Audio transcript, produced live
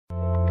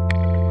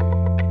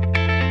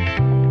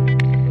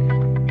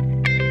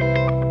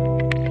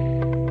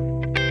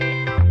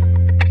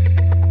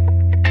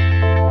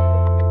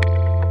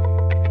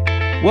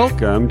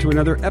Welcome to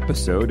another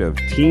episode of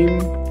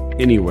Team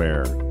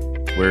Anywhere,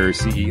 where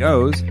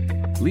CEOs,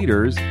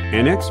 leaders,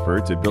 and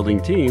experts at building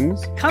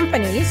teams,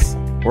 companies,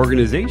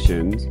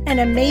 organizations,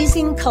 and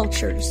amazing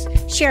cultures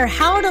share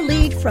how to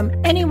lead from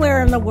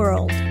anywhere in the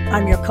world.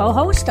 I'm your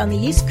co-host on the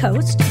East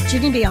Coast,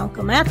 Ginny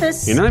Bianco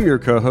Mathis. And I'm your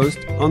co-host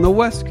on the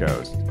West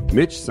Coast,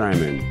 Mitch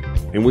Simon.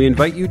 And we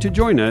invite you to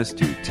join us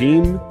to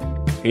Team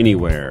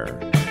Anywhere.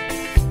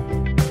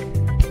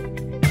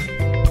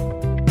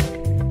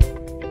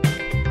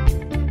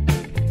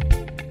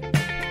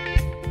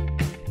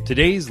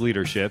 Today's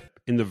leadership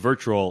in the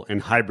virtual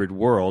and hybrid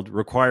world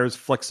requires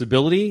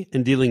flexibility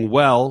and dealing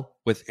well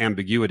with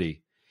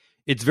ambiguity.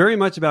 It's very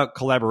much about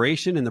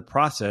collaboration in the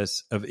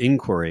process of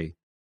inquiry.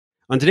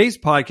 On today's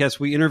podcast,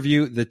 we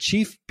interview the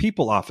Chief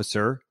People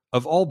Officer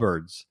of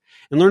Allbirds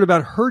and learn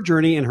about her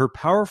journey and her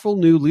powerful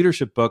new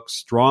leadership book,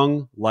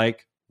 Strong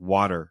Like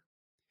Water.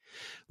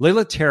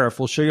 Layla Tariff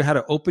will show you how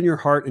to open your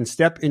heart and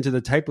step into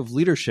the type of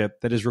leadership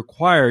that is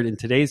required in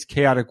today's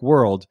chaotic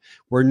world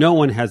where no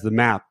one has the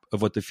map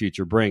of what the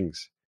future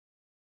brings.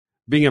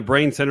 Being a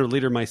brain-centered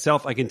leader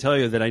myself, I can tell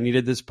you that I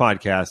needed this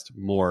podcast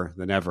more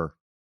than ever.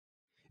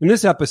 In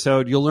this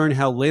episode, you'll learn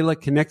how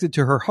Layla connected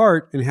to her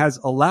heart and has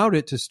allowed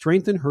it to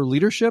strengthen her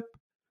leadership,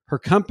 her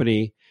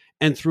company,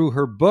 and through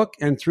her book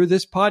and through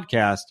this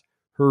podcast,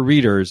 her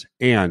readers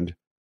and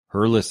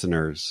her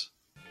listeners.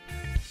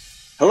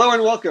 Hello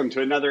and welcome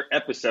to another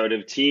episode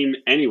of Team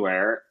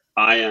Anywhere.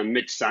 I am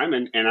Mitch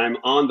Simon and I'm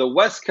on the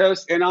West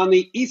Coast, and on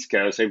the East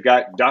Coast, I've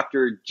got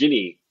Dr.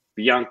 Ginny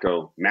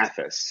Bianco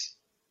Mathis.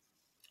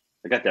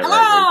 I got that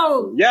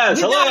hello! Right? Yes,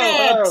 you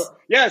hello.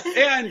 Yes,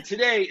 and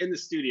today in the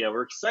studio,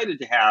 we're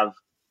excited to have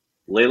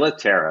Layla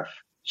Tariff,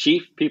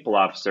 Chief People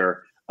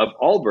Officer of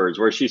Allbirds,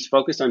 where she's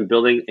focused on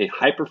building a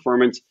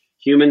high-performance,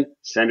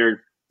 human-centered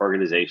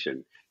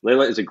organization.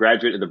 Layla is a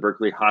graduate of the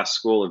Berkeley Haas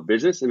School of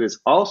Business and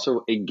is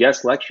also a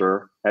guest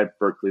lecturer at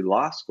Berkeley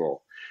Law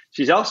School.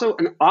 She's also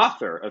an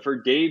author of her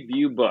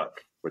debut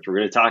book, which we're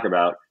going to talk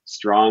about,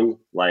 Strong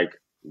Like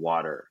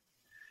Water.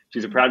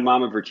 She's a proud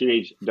mom of her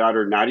teenage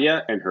daughter,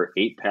 Nadia, and her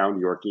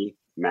 8-pound Yorkie,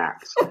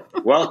 Max.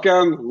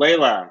 Welcome,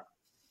 Layla.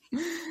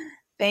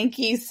 Thank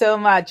you so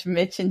much,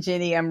 Mitch and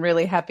Ginny. I'm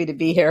really happy to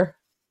be here.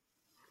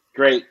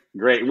 Great.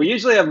 We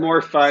usually have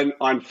more fun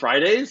on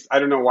Fridays. I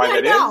don't know why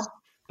that is.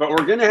 But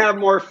we're going to have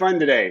more fun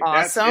today.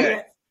 Awesome.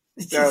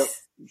 That's it.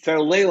 So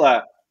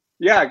Layla,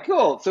 yeah,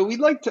 cool. So we'd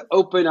like to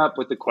open up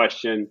with the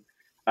question,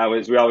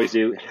 as we always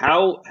do.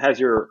 How has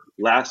your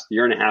last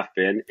year and a half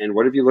been, and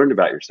what have you learned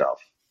about yourself?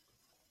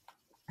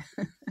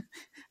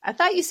 I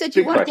thought you said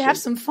you wanted to have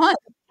some fun.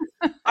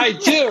 I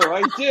do.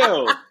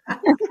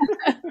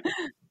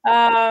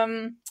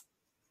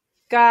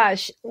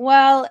 Gosh,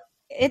 well,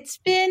 it's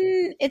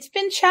been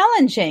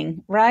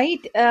challenging, right?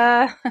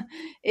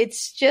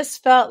 It's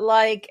just felt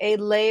like a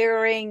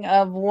layering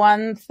of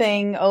one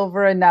thing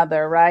over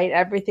another, right?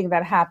 Everything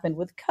that happened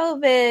with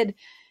COVID,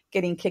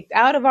 getting kicked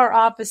out of our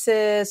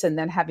offices, and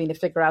then having to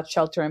figure out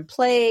shelter in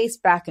place,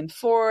 back and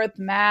forth,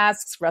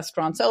 masks,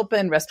 restaurants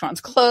open,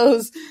 restaurants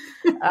close.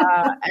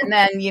 And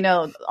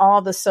then,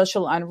 all the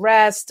social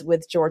unrest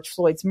with George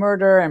Floyd's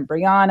murder and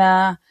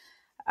Breonna.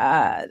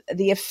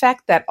 The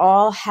effect that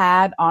all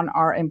had on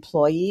our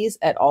employees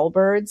at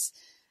Allbirds,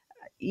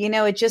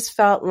 it just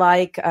felt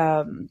like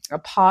a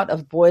pot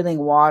of boiling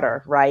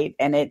water, right?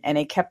 And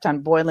it kept on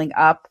boiling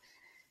up.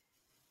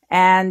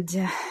 And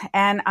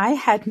I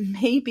had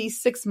maybe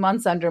 6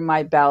 months under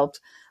my belt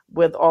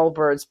with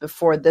Allbirds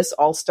before this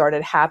all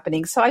started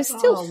happening. So I was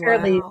still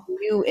fairly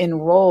new in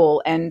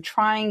role and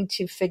trying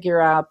to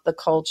figure out the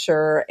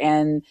culture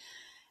and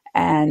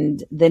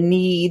the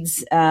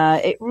needs.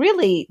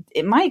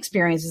 My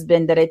experience has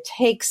been that it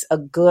takes a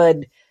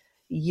good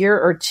year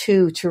or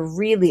two to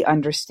really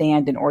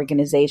understand an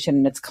organization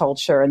and its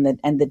culture and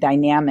the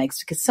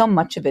dynamics, because so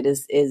much of it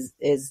is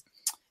it's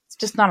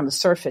just not on the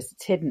surface;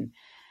 it's hidden.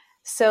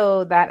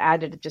 So that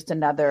added just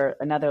another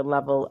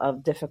level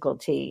of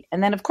difficulty.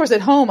 And then, of course, at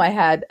home, I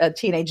had a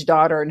teenage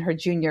daughter in her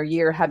junior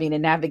year having to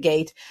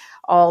navigate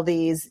all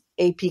these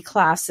AP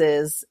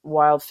classes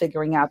while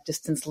figuring out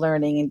distance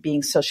learning and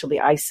being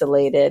socially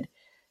isolated.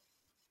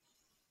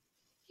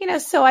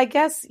 So I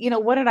guess,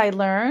 what did I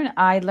learn?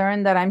 I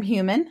learned that I'm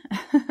human.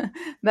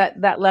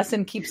 that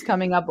lesson keeps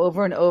coming up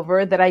over and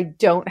over, that I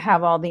don't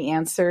have all the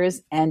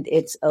answers and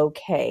it's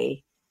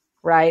okay,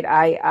 right?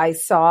 I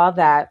saw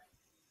that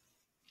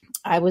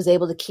I was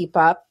able to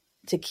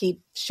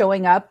keep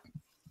showing up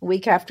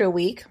week after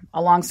week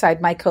alongside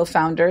my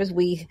co-founders.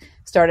 We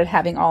started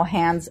having all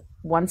hands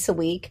once a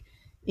week,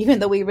 even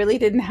though we really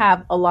didn't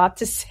have a lot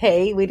to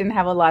say. We didn't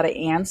have a lot of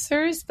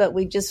answers, but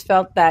we just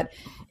felt that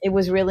it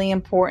was really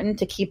important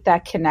to keep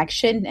that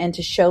connection and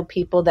to show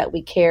people that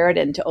we cared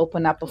and to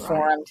open up a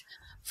forum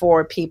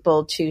for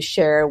people to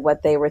share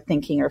what they were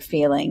thinking or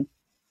feeling.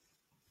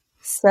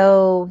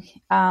 So,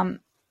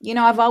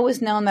 I've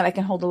always known that I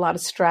can hold a lot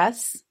of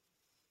stress.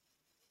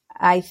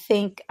 I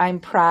think I'm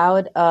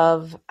proud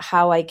of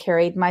how I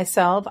carried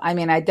myself. I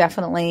mean, I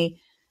definitely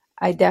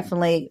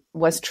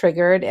was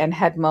triggered and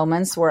had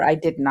moments where I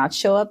did not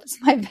show up as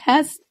my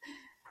best.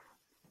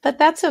 but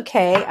that's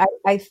okay.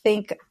 I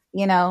think,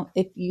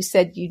 if you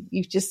said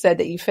you just said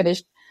that you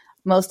finished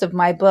most of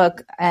my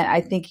book, and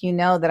I think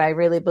that I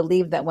really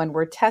believe that when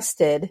we're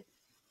tested,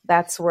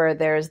 that's where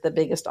there's the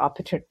biggest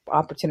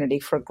opportunity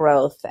for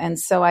growth. And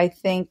so I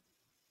think,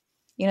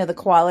 the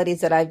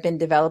qualities that I've been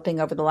developing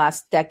over the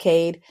last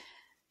decade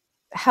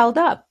held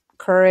up: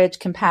 courage,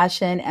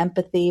 compassion,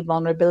 empathy,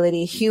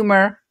 vulnerability,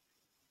 humor,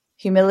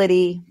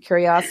 humility,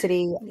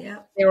 curiosity. Yeah.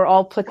 They were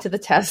all put to the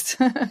test.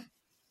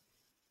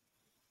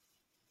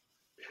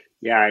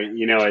 Yeah,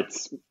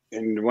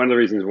 and one of the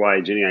reasons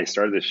why Ginny and I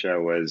started this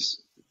show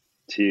was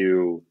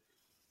to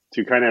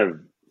kind of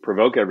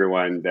provoke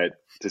everyone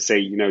to say,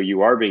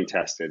 you are being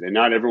tested, and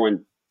not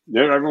everyone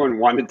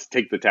wanted to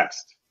take the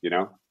test,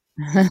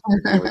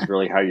 It was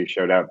really how you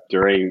showed up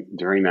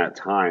during that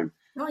time.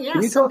 Oh yeah,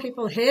 some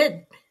people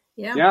hid.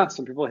 Yeah,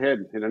 some people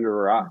hid under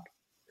a rock.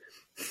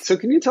 So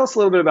can you tell us a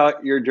little bit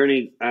about your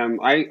journey?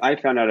 I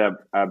found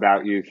out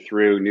about you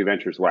through New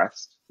Ventures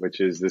West, which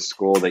is this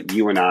school that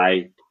you and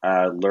I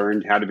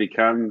learned how to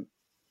become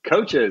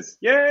coaches.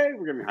 Yay!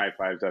 We're giving high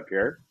fives up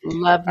here.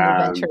 Love New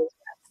Ventures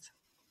West.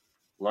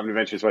 Love New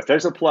Ventures West.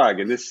 There's a plug,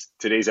 and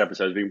today's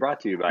episode is being brought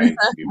to you by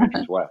New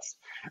Ventures West.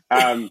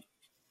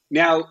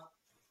 Now,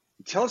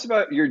 tell us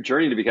about your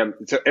journey to become.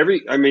 So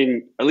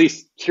at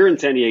least here in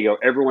San Diego,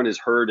 everyone has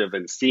heard of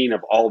and seen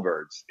of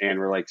Allbirds, and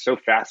we're so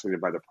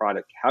fascinated by the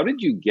product. How did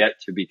you get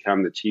to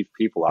become the Chief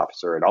People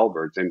Officer at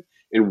Allbirds, and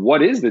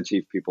what is the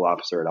Chief People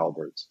Officer at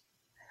Allbirds?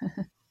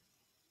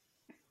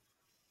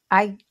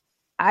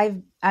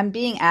 I'm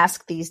being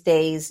asked these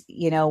days,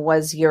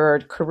 was your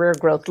career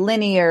growth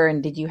linear,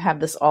 and did you have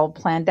this all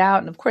planned out?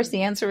 And of course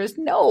the answer is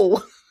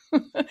no.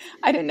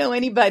 I don't know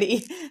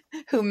anybody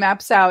who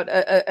maps out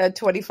a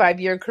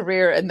 25-year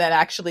career and then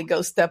actually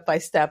goes step by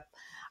step.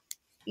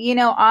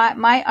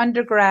 My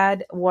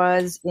undergrad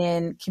was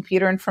in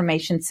computer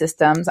information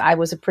systems. I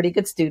was a pretty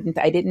good student.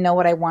 I didn't know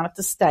what I wanted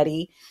to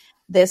study.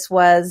 This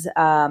was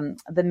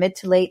the mid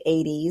to late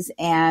 80s,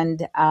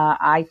 and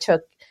I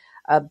took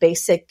a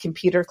basic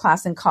computer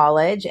class in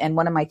college. And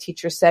one of my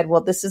teachers said,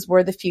 well, this is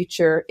where the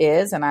future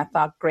is. And I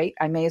thought, great,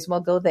 I may as well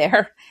go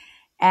there.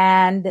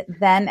 And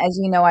then, as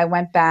you know, I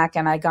went back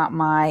and I got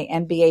my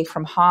MBA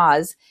from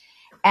Haas.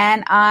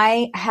 And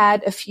I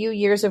had a few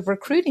years of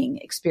recruiting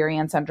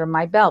experience under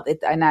my belt.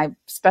 And I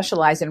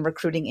specialized in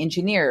recruiting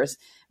engineers.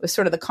 It was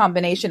sort of the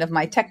combination of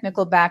my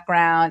technical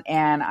background,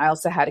 and I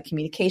also had a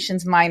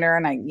communications minor,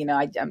 and I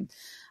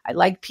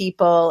like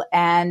people.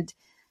 And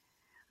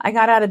I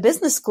got out of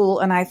business school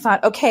and I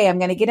thought, okay, I'm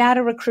going to get out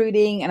of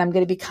recruiting and I'm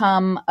going to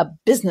become a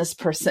business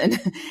person.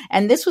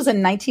 And this was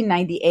in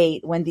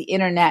 1998 when the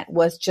internet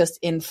was just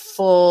in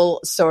full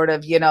sort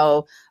of,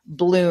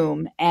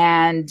 bloom.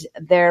 And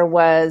there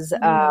was,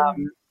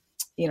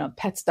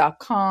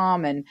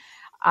 pets.com. And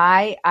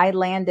I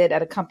landed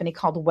at a company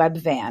called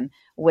Webvan,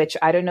 which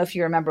I don't know if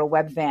you remember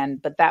Webvan,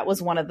 but that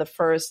was one of the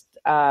first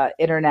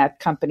internet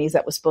companies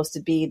that was supposed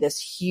to be this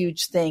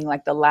huge thing,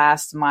 like the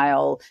last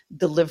mile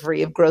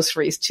delivery of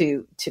groceries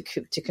to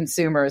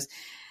consumers.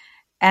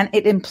 And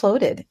it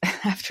imploded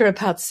after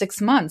about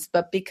 6 months.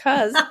 But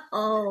because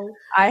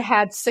I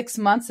had 6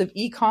 months of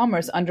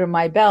e-commerce under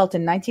my belt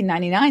in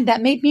 1999,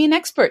 that made me an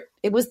expert.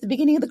 It was the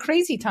beginning of the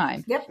crazy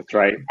time. Yep, that's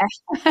right.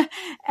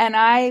 And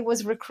I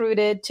was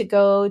recruited to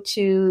go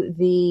to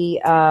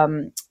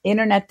the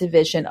internet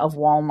division of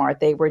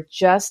Walmart. They were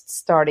just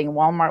starting.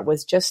 Walmart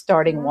was just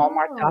starting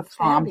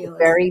Walmart.com, the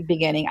very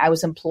beginning. I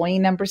was employee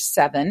number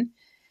 7.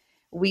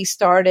 We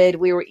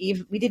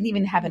didn't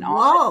even have an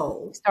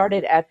office. We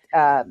started at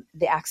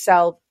the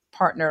Accel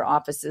partner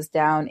offices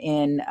down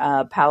in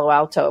Palo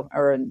Alto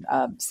or in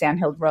Sand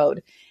Hill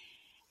Road.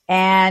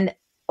 And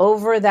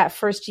over that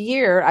first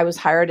year, I was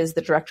hired as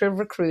the director of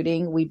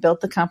recruiting. We built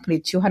the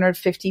company,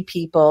 250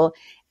 people.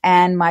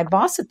 And my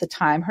boss at the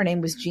time, her name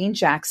was Jean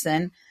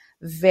Jackson,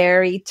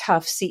 very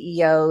tough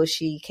CEO.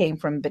 She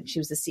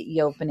was the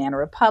CEO of Banana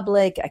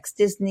Republic,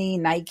 ex-Disney,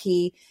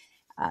 Nike.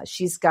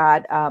 She's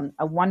got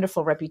a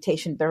wonderful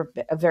reputation,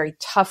 a very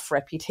tough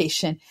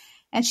reputation.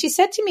 And she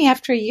said to me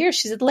after a year,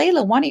 she said,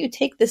 Layla, why don't you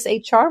take this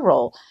HR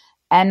role?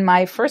 And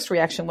my first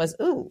reaction was,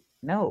 ooh,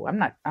 no, I'm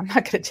not an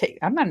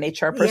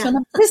HR person. I'm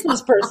a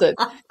business person.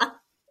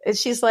 And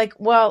she's like,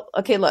 well,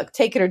 okay, look,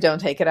 take it or don't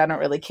take it. I don't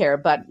really care.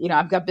 But,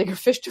 I've got bigger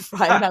fish to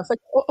fry. And I was like,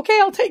 okay,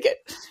 I'll take it.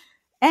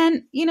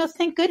 And,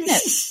 thank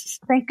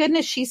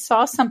goodness she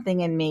saw something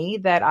in me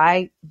that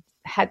I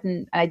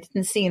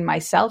didn't see in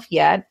myself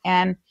yet.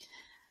 And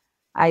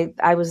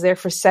I was there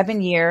for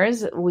 7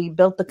 years. We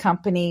built the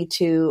company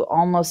to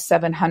almost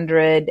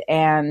 700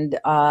 and,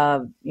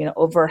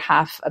 over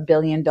 $500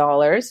 million.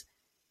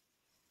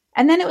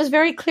 And then it was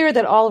very clear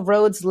that all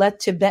roads led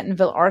to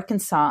Bentonville,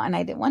 Arkansas. And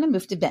I didn't want to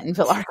move to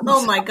Bentonville, Arkansas.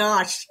 Oh my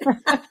gosh.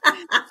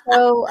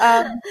 So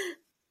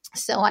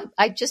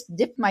I just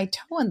dipped my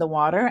toe in the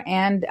water,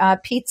 and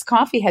Pete's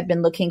Coffee had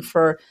been looking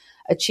for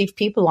a chief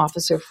people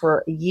officer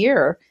for a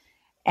year.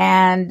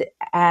 And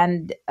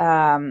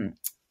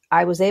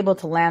I was able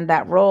to land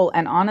that role.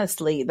 And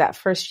honestly, that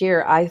first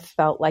year, I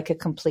felt like a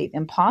complete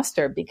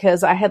imposter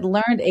because I had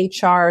learned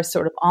HR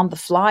sort of on the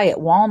fly at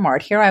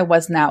Walmart. Here I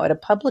was now at a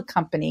public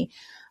company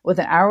with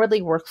an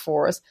hourly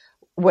workforce,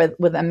 with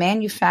a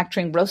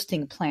manufacturing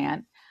roasting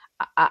plant.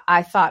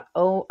 I thought,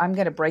 oh, I'm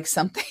going to break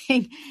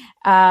something.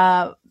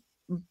 But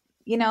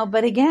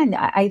again,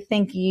 I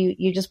think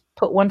you just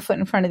put one foot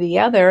in front of the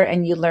other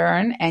and you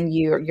learn and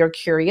you're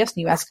curious and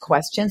you ask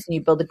questions and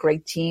you build a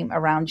great team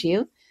around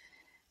you.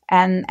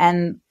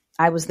 And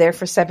I was there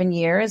for 7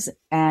 years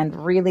and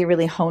really,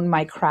 really honed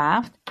my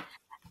craft.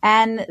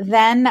 And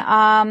then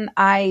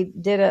I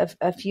did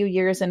a few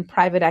years in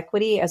private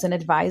equity as an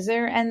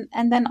advisor, and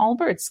then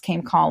Allbirds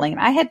came calling.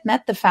 I had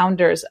met the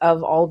founders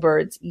of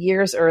Allbirds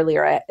years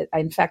earlier.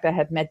 In fact, I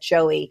had met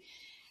Joey,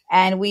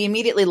 and we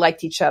immediately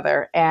liked each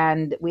other.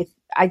 And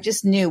I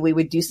just knew we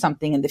would do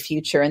something in the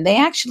future. And they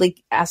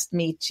actually asked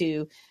me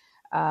to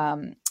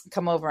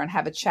come over and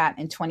have a chat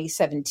in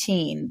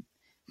 2017.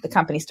 The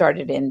company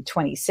started in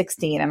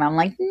 2016, and I'm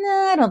like,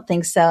 no, I don't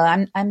think so.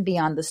 I'm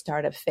beyond the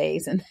startup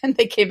phase. And then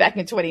they came back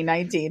in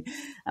 2019,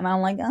 and I'm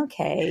like,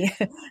 okay.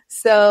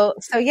 So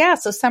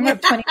summer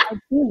of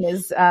 2019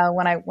 is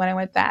when I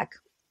went back.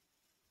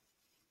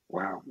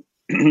 Wow,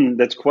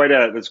 that's quite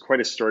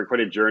a story, quite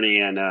a journey.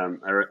 And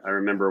I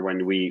remember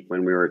when we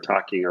were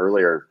talking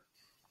earlier,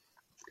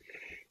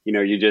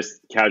 you just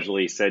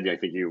casually said, I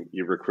think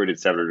you recruited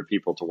 700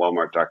 people to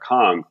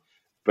Walmart.com,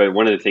 but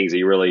one of the things that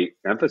you really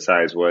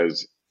emphasized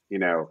was,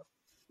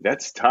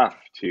 that's tough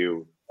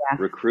to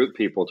recruit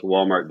people to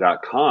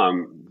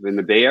Walmart.com. In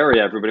the Bay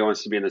Area, everybody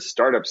wants to be in the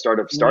startup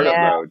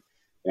mode.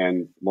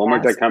 And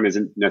Walmart.com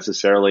isn't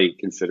necessarily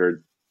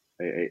considered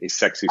a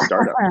sexy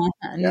startup.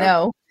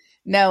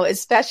 No,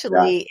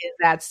 especially in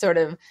that sort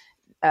of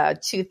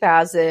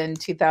 2000,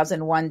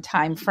 2001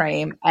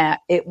 timeframe.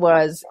 It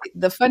was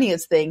the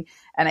funniest thing.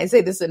 And I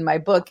say this in my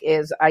book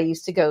is I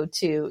used to go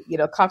to,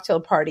 cocktail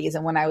parties.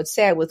 And when I would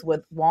say I was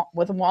with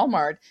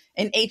Walmart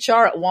and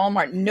HR at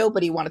Walmart,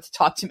 nobody wanted to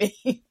talk to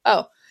me.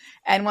 Oh,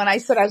 and when I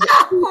said I was,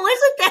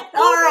 isn't that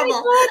horrible?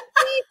 Oh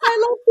my God, I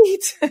love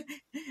Pete.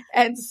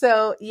 And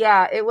so,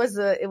 it was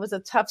a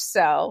tough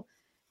sell.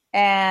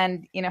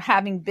 And,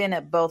 having been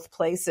at both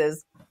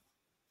places,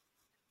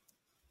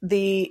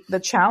 the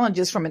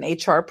challenges from an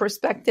HR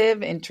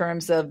perspective in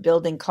terms of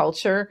building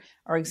culture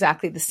are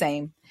exactly the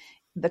same.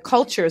 The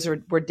cultures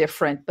were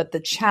different, but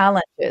the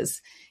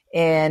challenges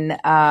in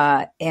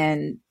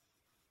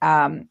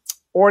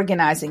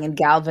organizing and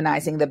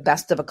galvanizing the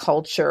best of a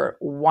culture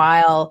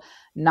while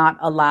not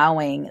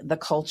allowing the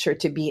culture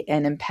to be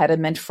an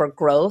impediment for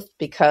growth,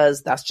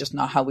 because that's just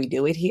not how we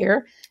do it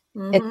here.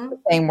 Mm-hmm. It's the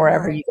same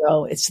wherever you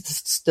go. It's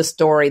just the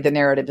story, the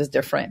narrative is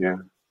different. Yeah.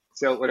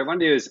 So what I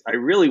want to do is I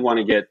really want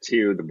to get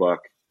to the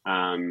book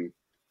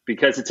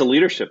because it's a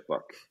leadership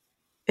book.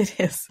 It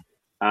is.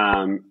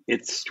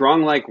 It's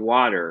strong like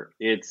water.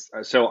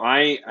 So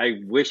I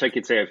wish I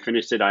could say I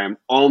finished it. I am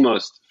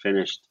almost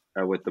finished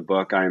with the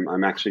book.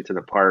 I'm actually to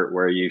the part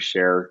where you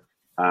share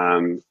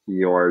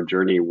your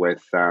journey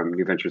with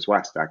New Ventures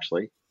West,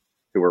 actually,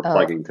 who we're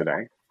plugging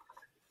today.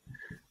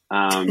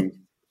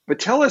 But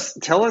tell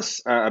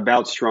us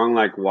about Strong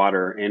Like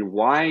Water and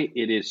why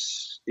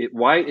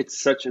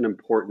it's such an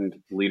important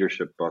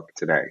leadership book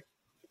today.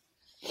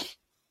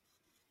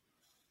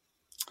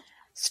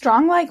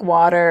 Strong Like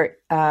Water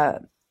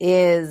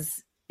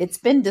it's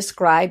been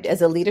described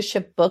as a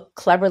leadership book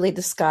cleverly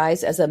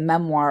disguised as a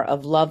memoir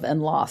of love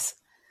and loss,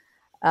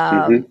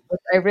 which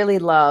I really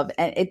love.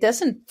 And it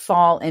doesn't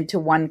fall into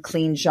one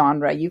clean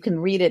genre. You can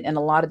read it in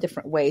a lot of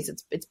different ways.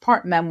 It's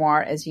part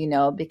memoir, as you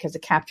know, because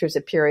it captures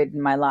a period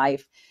in my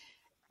life.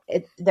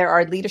 There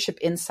are leadership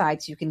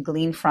insights you can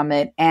glean from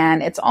it.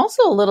 And it's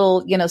also a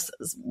little,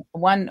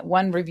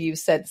 one review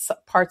said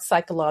part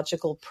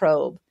psychological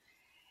probe.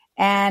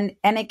 And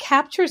it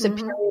captures a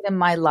period in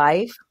my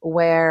life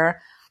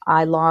where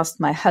I lost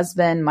my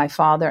husband, my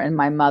father, and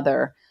my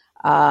mother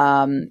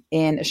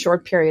in a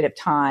short period of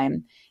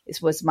time.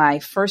 This was my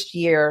first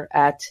year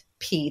at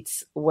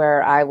Pete's,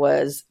 where I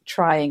was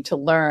trying to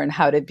learn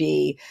how to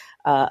be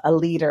a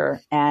leader,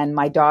 and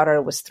my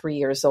daughter was 3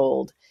 years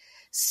old.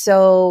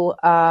 So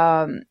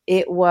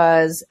it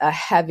was a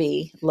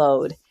heavy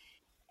load.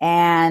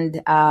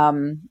 And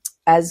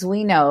as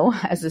we know,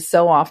 as is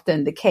so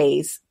often the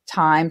case,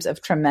 times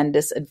of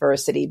tremendous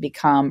adversity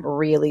become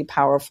really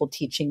powerful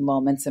teaching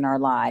moments in our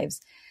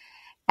lives.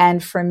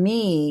 And for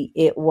me,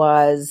 it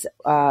was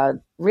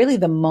really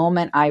the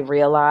moment I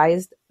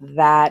realized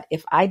that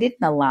if I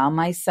didn't allow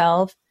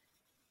myself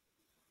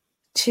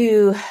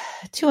to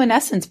in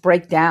essence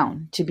break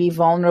down, to be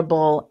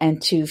vulnerable and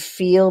to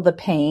feel the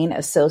pain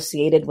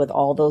associated with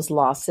all those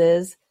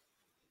losses,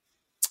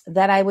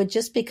 that I would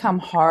just become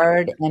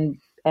hard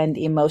and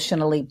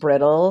emotionally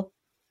brittle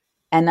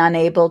and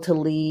unable to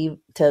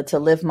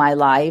live my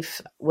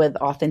life with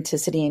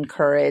authenticity and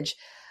courage.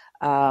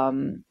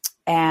 And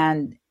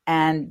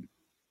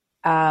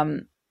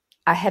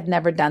I had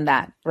never done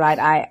that,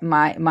 right?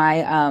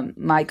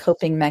 My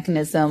coping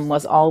mechanism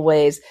was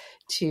always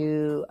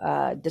to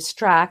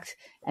distract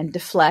and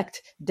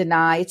deflect,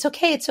 deny. It's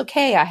okay. It's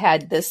okay. I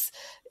had this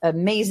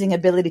amazing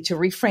ability to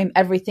reframe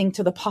everything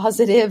to the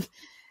positive.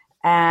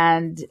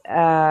 And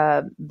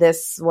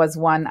this was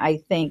one, I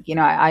think,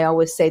 I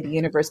always say the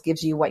universe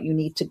gives you what you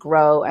need to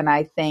grow. And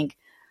I think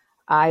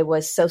I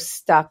was so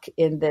stuck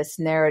in this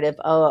narrative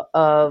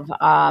of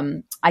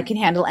I can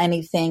handle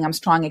anything. I'm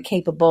strong and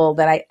capable,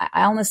 that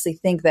I honestly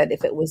think that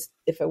if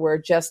it were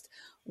just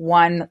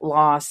one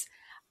loss,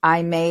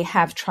 I may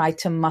have tried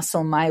to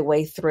muscle my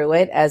way through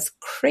it, as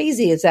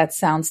crazy as that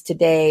sounds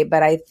today.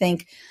 But I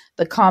think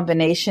the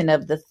combination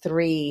of the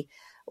three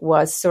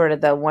was sort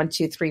of the 1,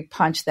 2, 3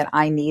 punch that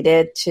I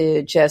needed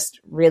to just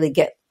really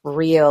get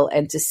real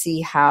and to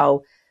see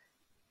how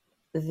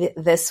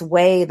this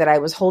way that I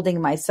was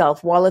holding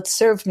myself, while it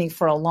served me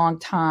for a long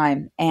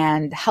time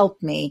and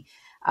helped me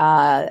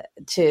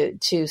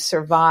to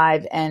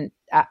survive and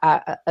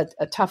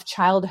a tough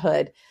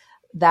childhood,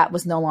 that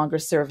was no longer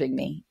serving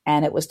me.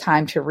 And it was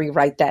time to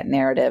rewrite that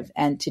narrative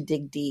and to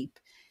dig deep.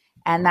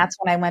 And that's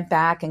when I went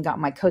back and got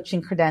my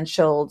coaching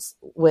credentials,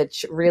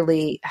 which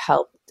really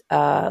helped,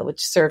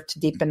 which served to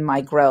deepen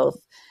my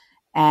growth.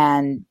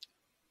 And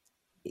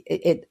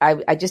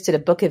I just did a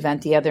book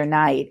event the other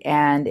night,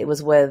 and it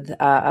was with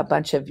a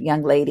bunch of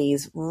young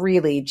ladies,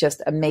 really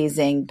just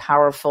amazing,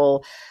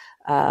 powerful.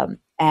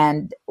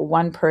 And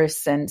one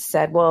person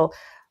said, well,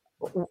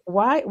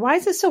 why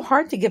is it so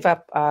hard to give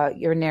up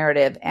your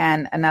narrative?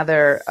 And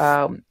another,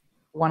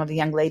 one of the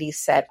young ladies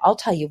said, I'll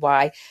tell you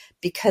why,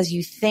 because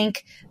you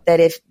think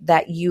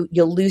that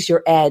you'll lose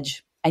your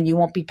edge and you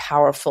won't be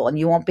powerful and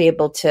you won't be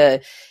able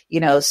to,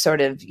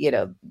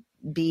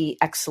 be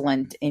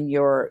excellent in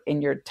your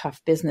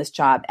tough business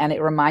job. And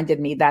it reminded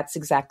me that's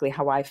exactly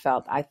how I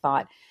felt. I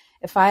thought,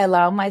 if I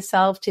allow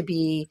myself to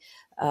be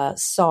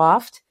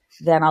soft,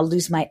 then I'll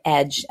lose my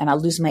edge and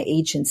I'll lose my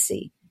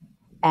agency.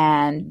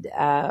 And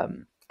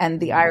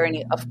the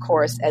irony, of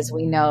course, as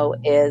we know,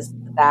 is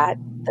that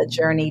the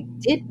journey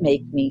did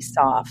make me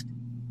soft,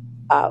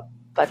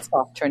 but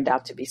soft turned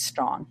out to be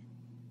strong.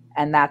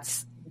 And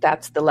that's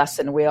the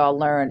lesson we all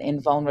learn in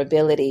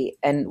vulnerability.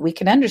 And we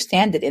can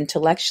understand it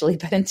intellectually,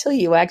 but until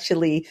you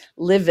actually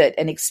live it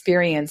and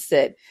experience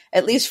it,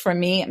 at least for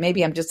me,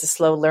 maybe I'm just a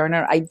slow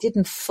learner, I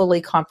didn't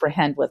fully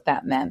comprehend what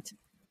that meant.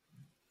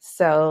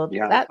 So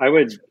yeah, I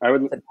would,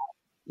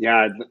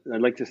 yeah,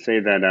 I'd like to say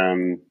that,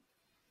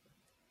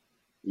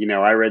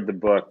 I read the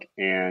book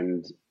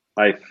and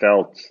I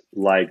felt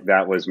like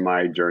that was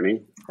my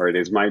journey, or it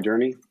is my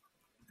journey.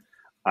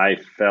 I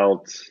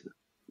felt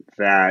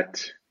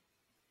that,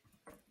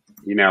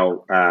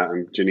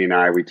 Ginny and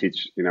I, we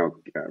teach,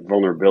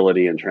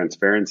 vulnerability and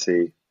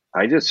transparency.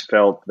 I just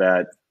felt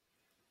that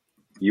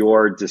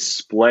your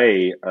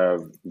display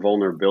of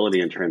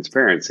vulnerability and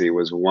transparency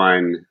was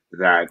one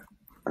that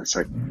I was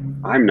like,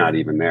 I'm not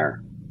even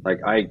there.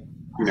 Like I,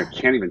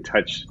 can't even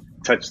touch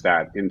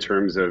that in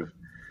terms of,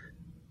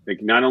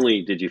 like, not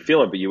only did you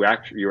feel it, but you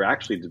were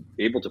actually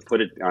able to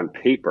put it on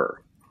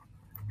paper,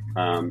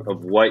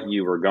 of what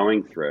you were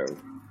going through.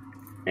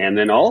 And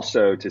then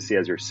also to see,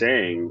 as you're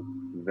saying,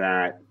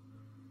 that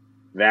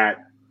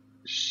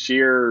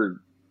sheer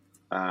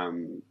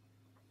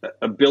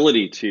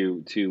ability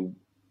to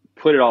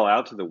put it all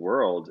out to the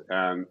world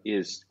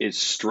is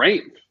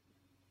strength.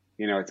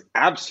 It's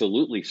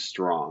absolutely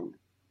strong.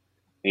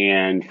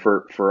 And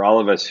for all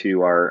of us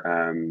who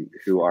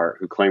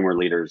claim we're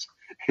leaders,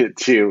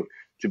 to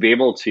be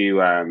able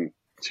to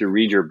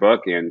read your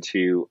book and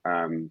to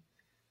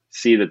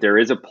see that there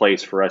is a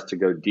place for us to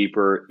go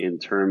deeper in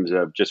terms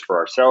of just for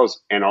ourselves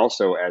and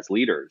also as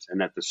leaders,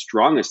 and that the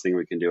strongest thing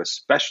we can do,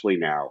 especially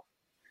now,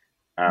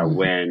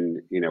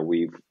 when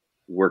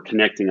we're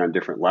connecting on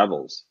different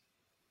levels,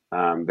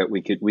 that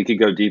we could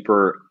go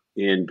deeper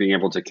in being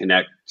able to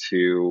connect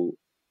to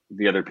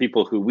the other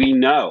people who we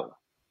know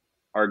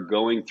are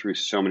going through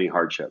so many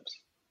hardships.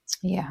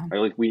 Yeah,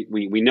 like we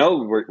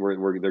know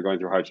they're going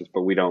through hardships,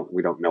 but we don't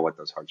know what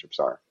those hardships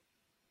are.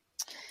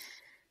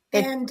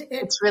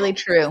 It's really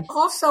true.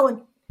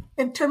 Also,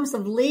 in terms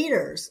of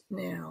leaders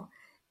now,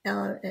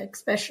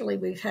 especially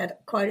we've had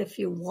quite a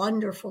few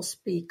wonderful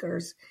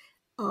speakers,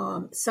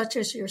 such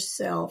as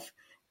yourself.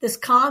 This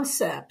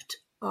concept,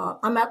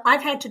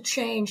 I've had to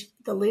change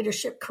the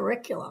leadership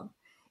curriculum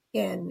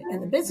in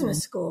the business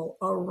school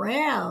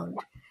around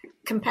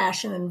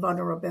compassion and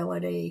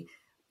vulnerability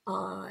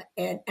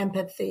and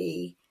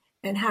empathy,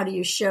 and how do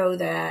you show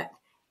that,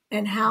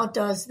 and how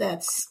does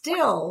that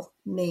still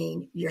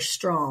mean you're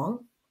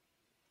strong?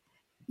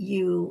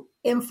 You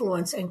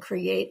influence and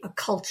create a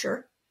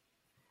culture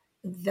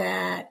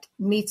that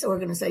meets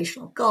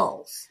organizational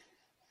goals.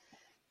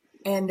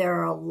 And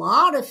there are a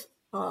lot of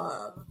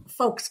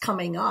folks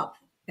coming up,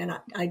 and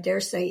I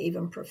dare say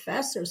even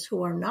professors,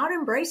 who are not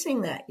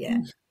embracing that yet.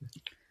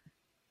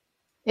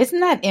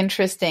 Isn't that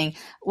interesting?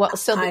 Well,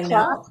 so the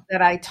class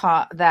that I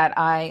taught, that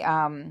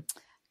I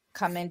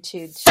come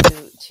into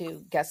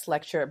to guest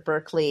lecture at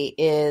Berkeley,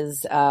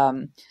 is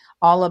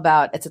all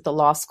about, it's at the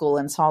law school,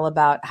 and it's all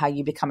about how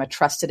you become a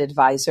trusted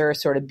advisor,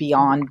 sort of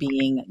beyond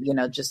being,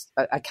 just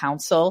a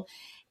counsel.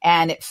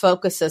 and it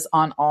focuses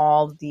on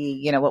all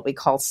the, what we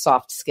call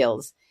soft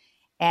skills.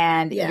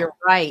 And you're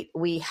right.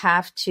 We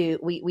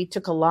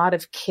took a lot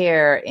of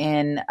care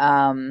in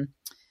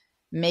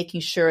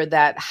making sure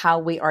that how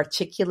we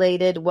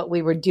articulated what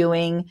we were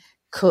doing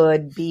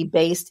could be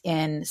based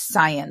in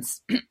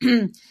science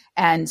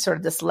and sort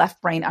of this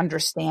left brain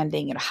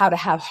understanding and how to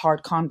have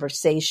hard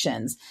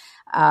conversations.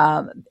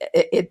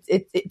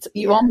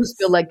 You almost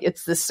feel like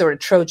it's this sort of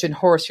Trojan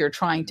horse you're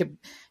trying to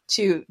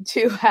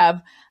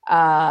have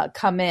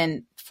come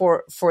in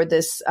for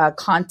this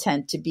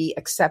content to be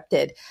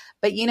accepted.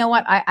 But you know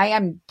what? I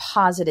am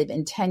positive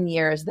in 10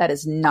 years that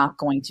is not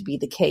going to be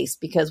the case,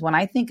 because when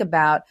I think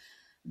about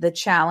the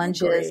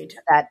challenges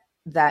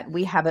that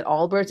we have at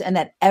Allbirds and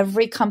that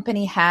every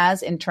company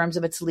has in terms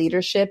of its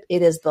leadership,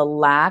 it is the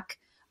lack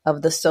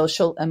of the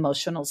social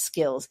emotional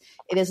skills.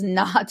 It is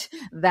not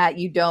that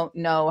you don't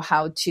know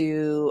how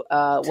to,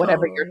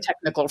 whatever your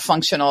technical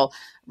functional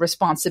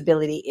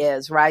responsibility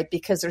is, right?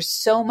 Because there's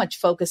so much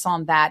focus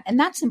on that, and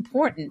that's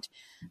important.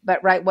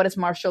 But right, what does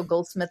Marshall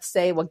Goldsmith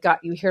say? What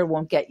got you here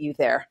won't get you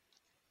there.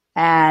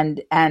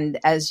 And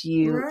as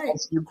you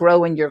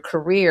grow in your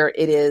career,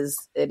 it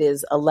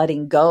is a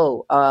letting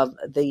go of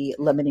the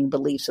limiting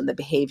beliefs and the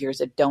behaviors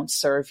that don't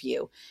serve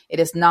you. It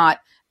is not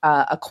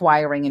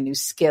acquiring a new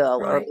skill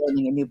or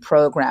learning a new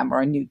program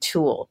or a new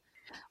tool.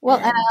 Well,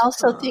 and I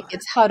also think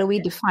it's how do we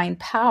define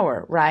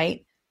power,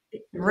 right?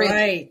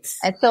 Right.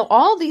 And so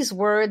all these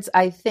words,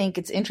 I think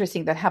it's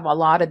interesting that have a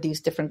lot of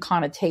these different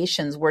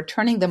connotations. We're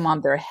turning them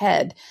on their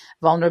head.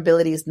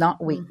 Vulnerability is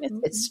not weakness,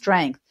 it's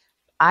strength.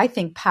 I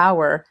think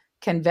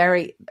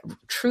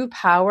true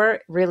power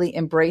really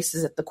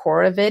embraces at the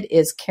core of it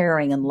is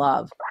caring and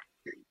love.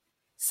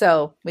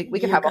 So we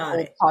could have a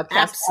whole podcast.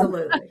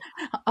 Absolutely.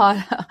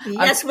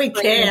 Yes, we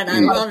can.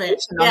 I love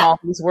it. On all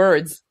these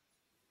words.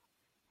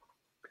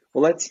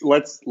 Well,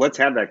 let's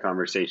have that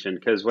conversation,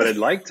 because what I'd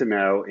like to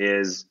know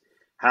is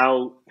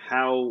how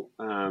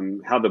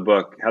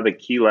the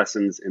key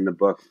lessons in the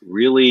book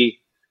really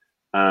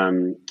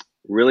can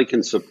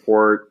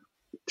support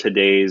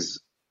today's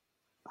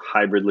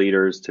hybrid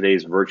leaders,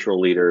 today's virtual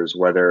leaders,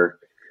 whether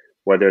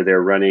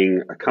they're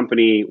running a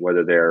company,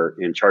 whether they're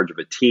in charge of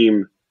a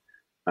team.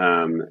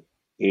 And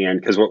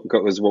because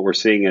what we're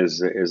seeing is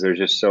there's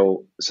just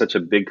such a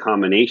big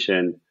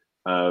combination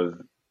of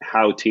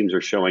how teams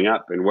are showing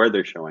up and where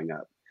they're showing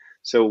up.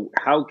 So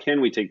how can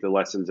we take the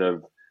lessons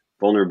of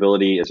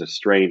vulnerability as a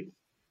strength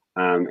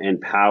and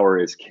power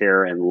as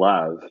care and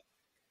love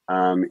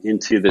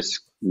into this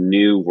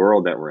new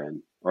world that we're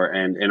in,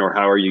 or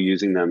how are you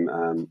using them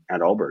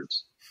at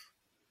Allbirds?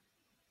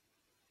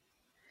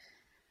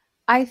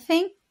 I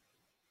think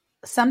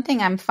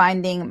something I'm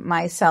finding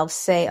myself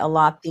say a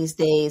lot these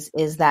days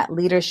is that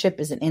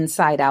leadership is an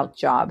inside-out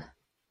job.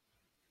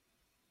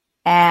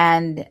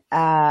 And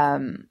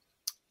I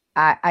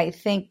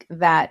think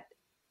that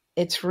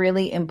it's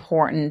really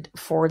important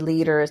for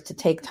leaders to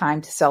take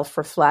time to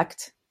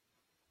self-reflect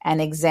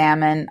and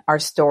examine our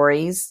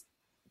stories,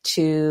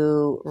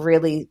 to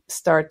really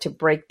start to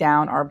break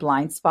down our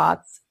blind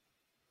spots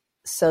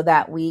so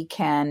that we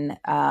can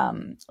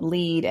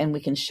lead and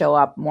we can show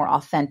up more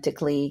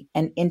authentically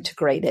and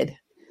integrated.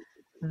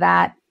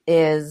 That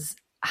is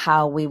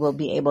how we will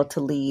be able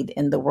to lead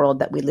in the world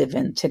that we live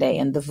in today,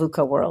 in the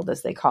VUCA world,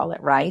 as they call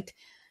it, right?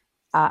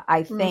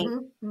 I think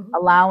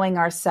allowing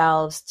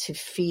ourselves to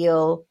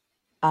feel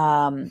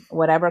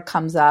whatever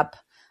comes up,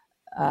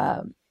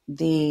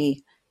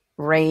 the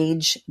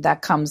rage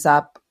that comes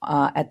up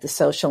at the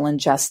social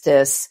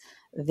injustice,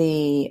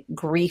 the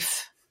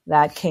grief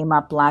that came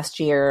up last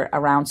year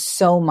around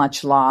so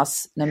much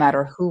loss, no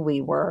matter who we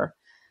were,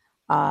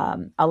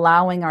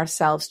 allowing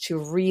ourselves to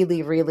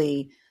really,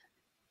 really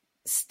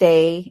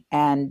stay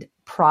and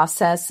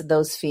process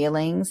those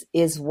feelings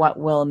is what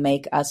will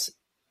make us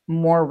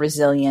more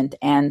resilient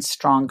and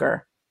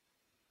stronger.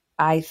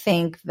 I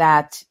think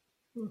that,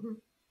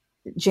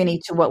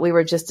 Ginny, to what we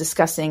were just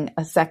discussing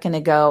a second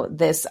ago,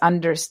 this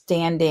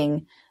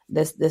understanding,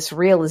 this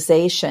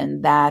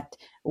realization that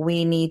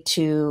we need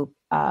to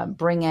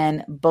bring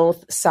in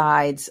both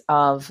sides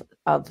of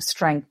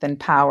strength and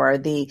power,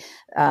 the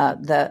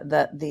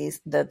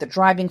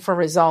driving for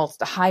results,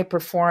 the high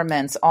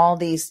performance, all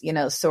these,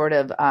 sort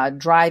of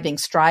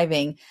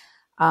striving,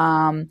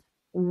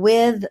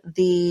 with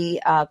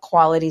the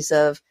qualities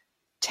of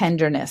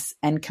tenderness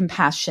and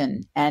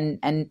compassion and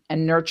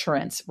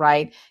nurturance,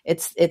 right?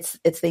 It's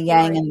the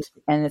yang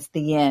and it's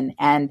the yin,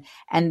 and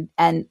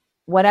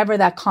whatever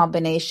that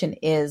combination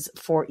is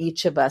for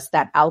each of us,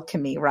 that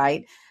alchemy,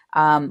 right?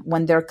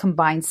 When they're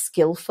combined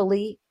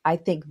skillfully, I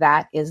think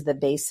that is the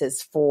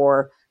basis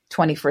for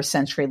 21st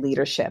century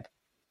leadership.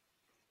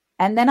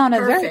 And then on a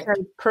very,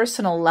 very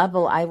personal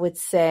level, I would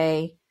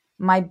say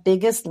my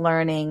biggest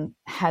learning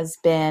has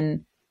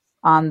been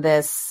on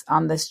this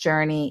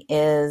journey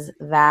is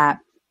that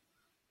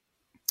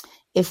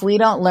if we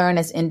don't learn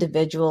as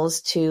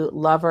individuals to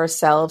love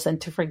ourselves and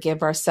to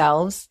forgive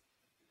ourselves,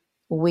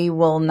 we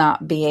will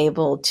not be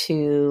able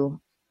to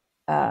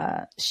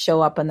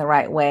show up in the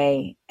right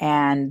way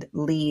and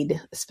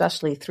lead,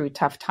 especially through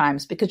tough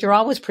times, because you're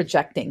always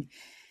projecting.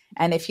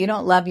 And if you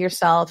don't love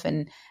yourself,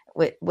 and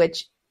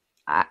which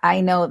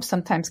I know it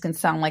sometimes can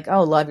sound like,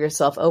 oh, love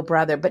yourself, oh,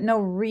 brother, but no,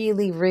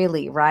 really,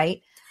 really,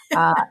 right?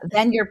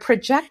 Then you're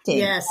projecting.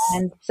 Yes.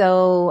 And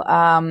so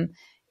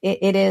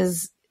it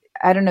is,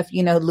 I don't know if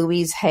you know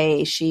Louise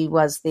Hay. She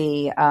was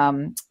the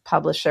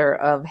publisher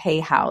of Hay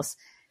House.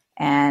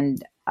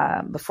 And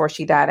before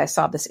she died, I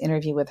saw this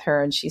interview with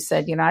her, and she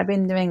said, I've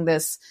been doing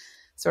this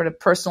sort of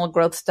personal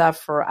growth stuff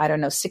for,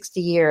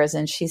 60 years.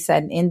 And she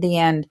said, in the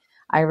end,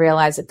 I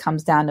realized it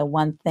comes down to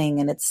one thing,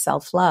 and it's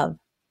self-love.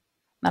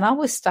 That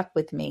always stuck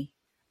with me.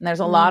 And there's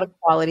a lot of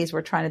qualities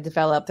we're trying to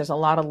develop. There's a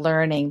lot of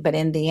learning, but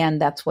in the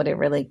end, that's what it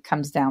really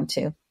comes down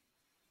to.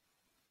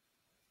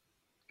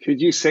 Could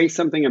you say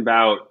something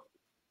about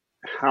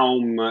how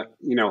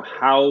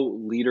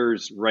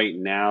leaders right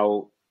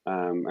now,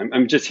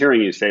 I'm just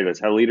hearing you say this,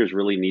 how leaders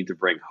really need to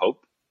bring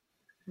hope,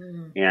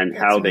 and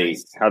how they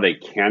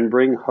can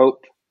bring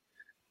hope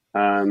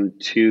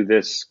to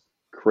this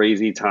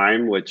crazy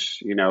time, which,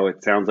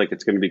 it sounds like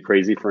it's going to be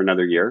crazy for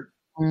another year,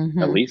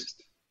 at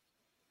least.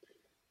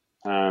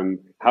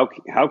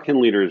 How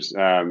can leaders,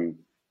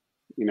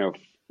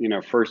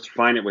 first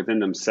find it within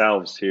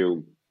themselves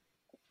to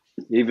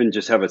even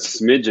just have a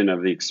smidgen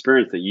of the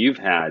experience that you've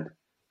had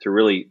to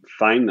really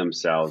find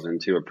themselves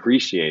and to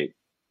appreciate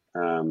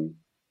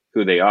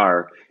who they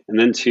are, and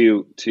then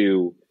to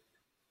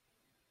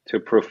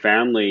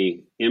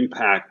profoundly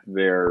impact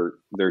their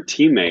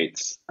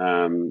teammates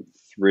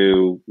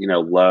through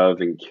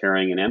love and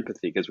caring and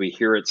empathy, because we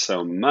hear it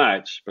so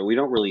much, but we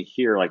don't really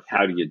hear, like,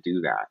 how do you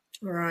do that?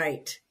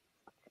 Right.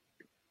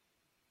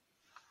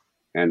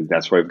 And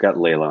that's why we've got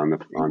Layla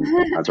on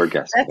as our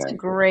guest. That's today.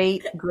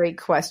 A great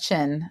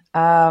question.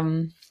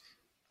 Well,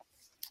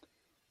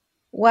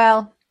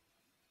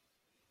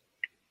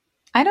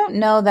 I don't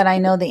know that I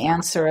know the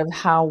answer of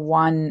how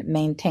one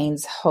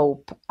maintains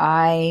hope.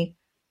 I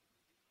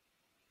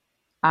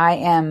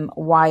am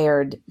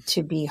wired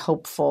to be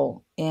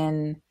hopeful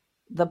in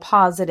the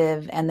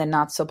positive and the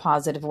not so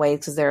positive ways,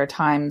 because there are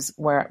times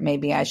where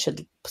maybe I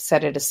should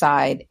set it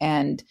aside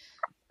and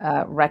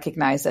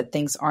recognize that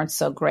things aren't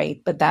so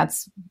great. But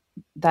that's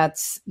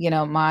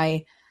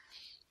my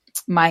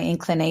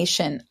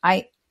inclination.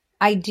 I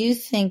do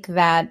think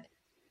that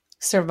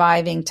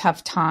surviving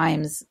tough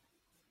times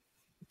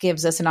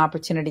gives us an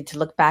opportunity to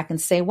look back and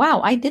say,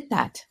 wow, I did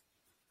that.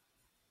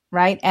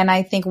 Right. And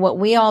I think what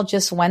we all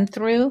just went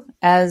through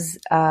as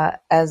a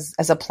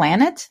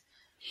planet,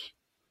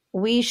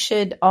 we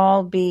should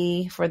all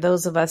be, for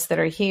those of us that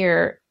are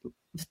here,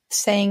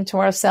 saying to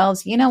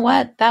ourselves, you know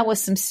what, that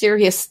was some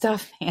serious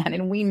stuff, man,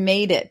 and we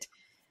made it.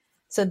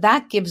 So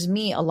that gives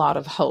me a lot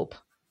of hope.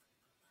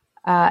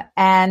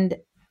 And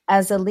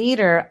as a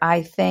leader,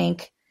 I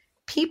think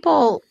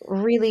people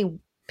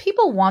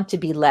want to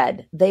be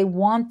led. They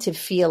want to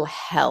feel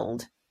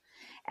held.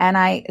 And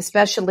I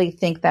especially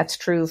think that's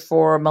true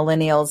for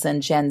millennials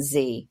and Gen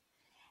Z.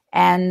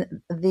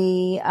 And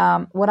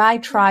what I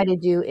try to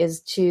do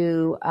is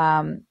to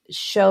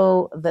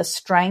show the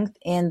strength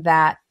in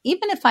that,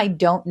 even if I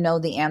don't know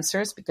the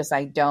answers, because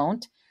I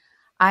don't,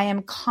 I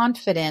am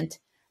confident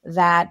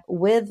that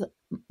with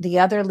the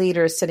other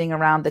leaders sitting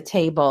around the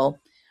table,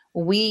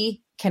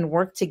 we can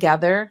work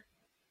together,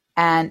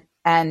 and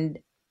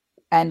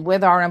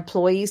with our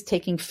employees,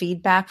 taking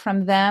feedback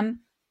from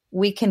them,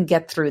 we can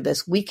get through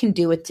this. We can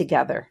do it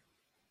together.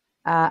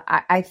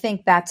 I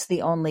think that's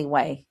the only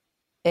way,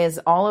 is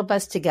all of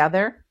us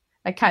together.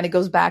 It kind of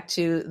goes back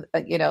to,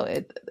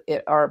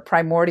 our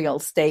primordial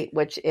state,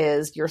 which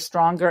is you're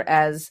stronger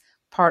as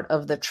part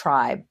of the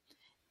tribe.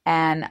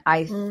 And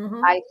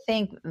I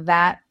think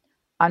that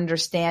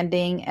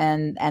understanding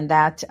and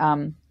that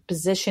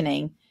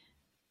positioning,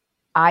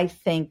 I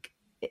think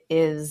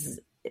is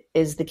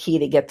the key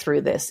to get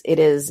through this. It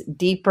is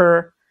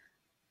deeper,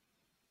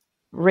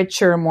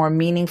 richer, more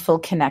meaningful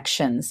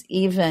connections,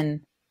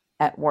 even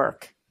at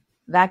work.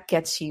 That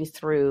gets you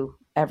through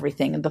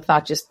everything. And the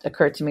thought just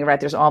occurred to me, right?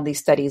 There's all these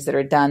studies that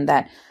are done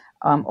that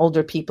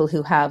older people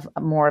who have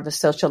more of a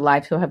social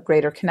life, who have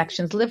greater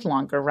connections, live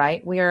longer,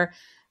 right?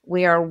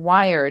 We are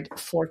wired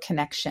for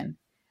connection.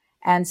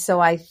 And so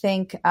I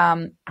think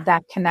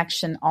that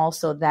connection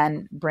also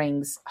then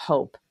brings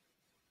hope,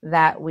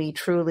 that we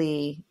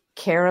truly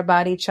care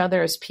about each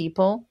other as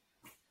people.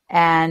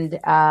 And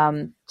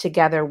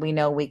together we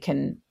know we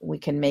can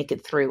make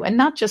it through, and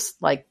not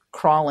just like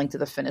crawling to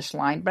the finish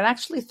line, but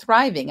actually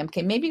thriving.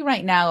 Okay, maybe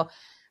right now,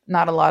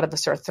 not a lot of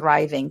us are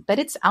thriving, but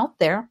it's out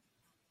there.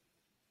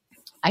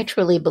 I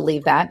truly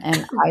believe that,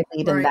 and I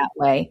lead in that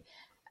way.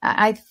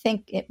 I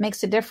think it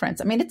makes a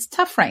difference. I mean, it's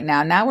tough right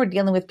now. Now we're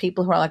dealing with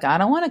people who are like, I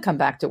don't want to come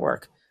back to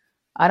work.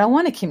 I don't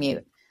want to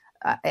commute.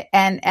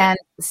 And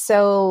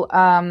so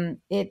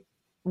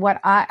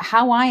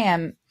how I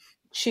am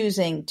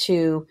choosing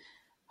to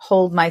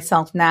hold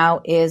myself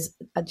now is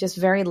just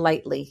very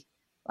lightly.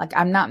 Like,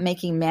 I'm not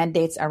making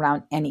mandates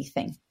around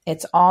anything.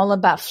 It's all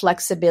about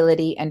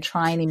flexibility and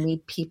trying to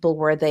meet people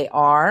where they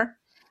are,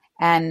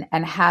 and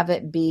have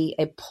it be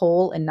a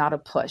pull and not a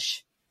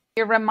push.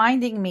 You're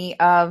reminding me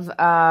of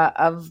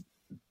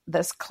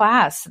this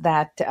class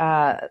that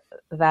I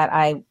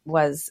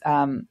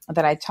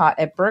taught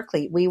at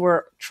Berkeley. We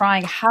were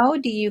trying, how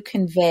do you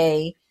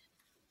convey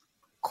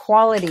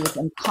qualities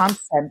and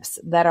concepts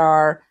that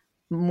are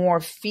more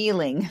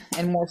feeling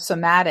and more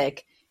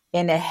somatic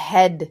in a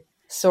head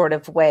sort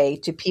of way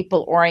to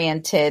people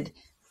oriented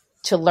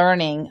to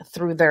learning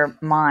through their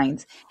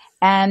minds.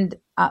 And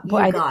I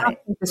didn't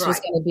think this was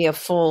going to be a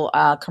full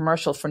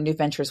commercial for New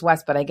Ventures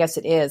West, but I guess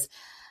it is.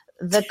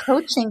 The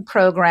coaching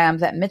program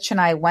that Mitch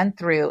and I went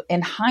through,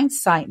 in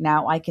hindsight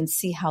now, I can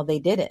see how they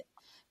did it,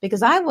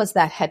 because I was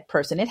that head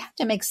person. It had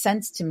to make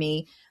sense to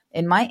me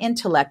in my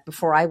intellect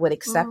before I would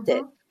accept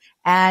it.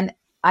 And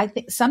I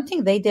think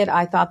something they did,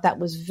 I thought that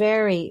was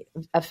very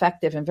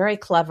effective and very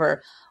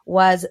clever,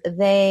 was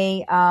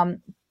they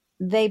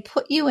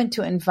put you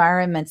into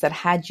environments that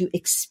had you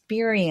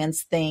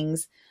experience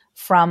things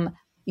from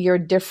your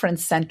different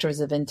centers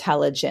of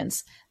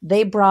intelligence.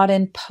 They brought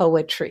in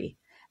poetry.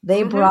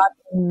 They brought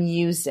in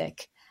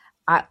music.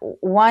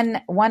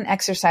 One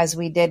exercise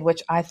we did,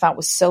 which I thought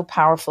was so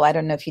powerful, I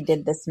don't know if you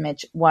did this,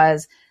 Mitch,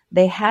 was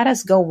they had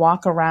us go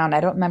walk around. I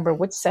don't remember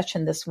which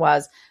session this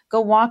was.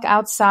 Go walk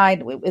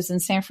outside. It was in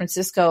San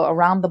Francisco,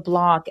 around the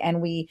block.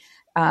 And we,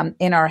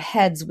 in our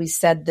heads, we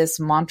said this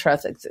mantra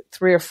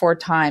 3 or 4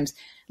 times,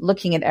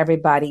 looking at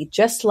everybody,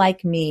 just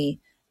like me,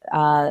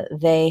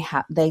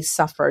 they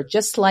suffer.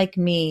 Just like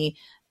me,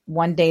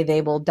 one day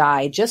they will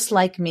die. Just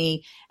like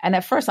me. And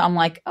at first I'm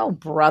like, oh,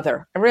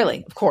 brother,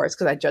 really? Of course,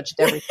 because I judged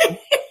everything.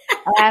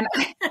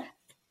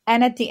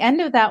 and at the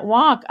end of that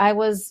walk, I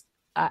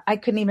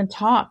couldn't even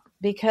talk,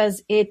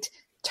 because it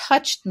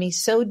touched me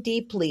so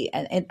deeply.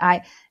 And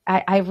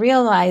I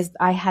realized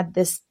I had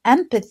this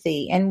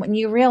empathy. And when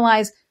you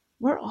realize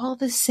we're all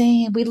the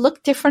same, we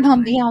look different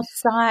on the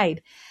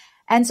outside.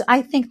 And so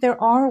I think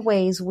there are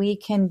ways we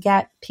can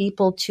get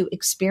people to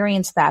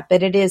experience that,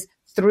 but it is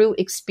through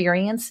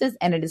experiences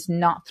and it is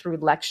not through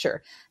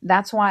lecture.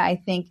 That's why I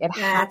think it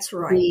has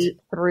to be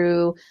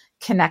through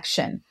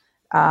connection.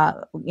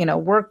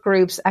 Work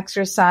groups,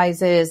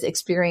 exercises,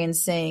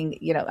 experiencing,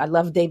 I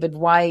love David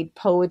White,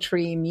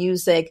 poetry,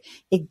 music.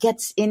 It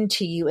gets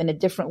into you in a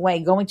different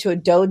way. Going to a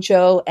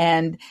dojo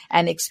and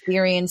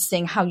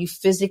experiencing how you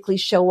physically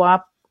show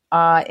up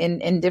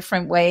in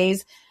different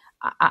ways.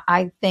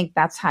 I think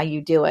that's how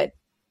you do it.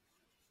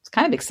 It's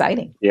kind of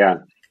exciting. Yeah,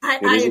 I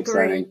agree.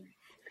 Exciting.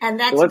 And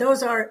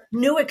those are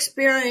new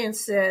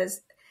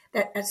experiences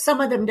that some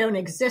of them don't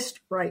exist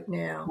right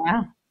now.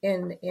 Yeah.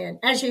 In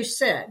as you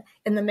said,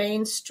 in the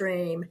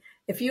mainstream,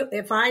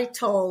 if I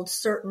told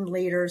certain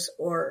leaders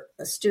or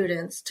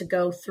students to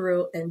go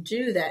through and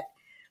do that,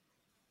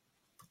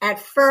 at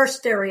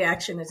first their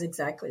reaction is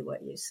exactly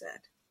what you said.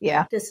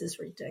 Yeah. This is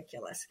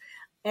ridiculous.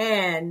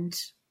 And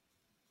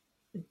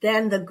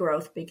then the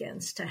growth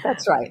begins to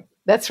happen.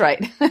 That's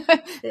right.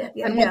 And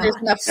when there's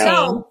enough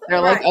pain,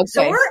 they're like, okay.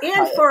 So we're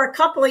in for a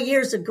couple of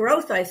years of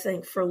growth, I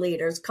think, for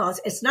leaders, because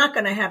it's not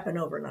going to happen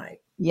overnight.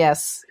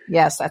 Yes,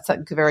 that's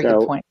a very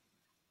good point.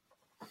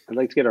 I'd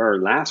like to get our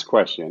last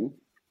question.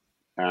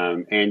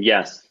 And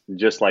yes,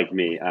 just like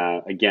me,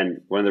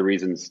 again, one of the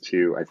reasons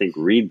to, I think,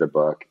 read the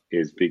book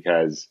is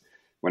because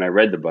when I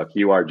read the book,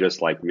 you are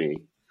just like me.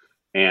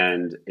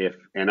 And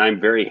I'm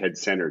very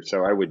head-centered,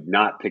 so I would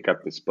not pick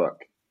up this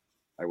book.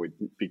 I would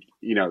be,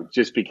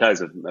 just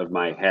because of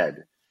my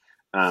head.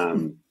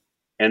 And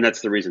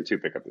that's the reason to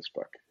pick up this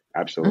book.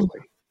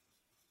 Absolutely.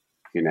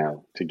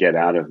 To get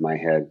out of my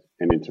head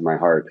and into my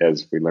heart,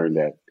 as we learned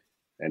at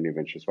New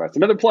Ventures West.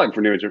 Another plug for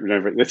New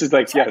Ventures. This is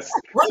like, yes.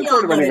 What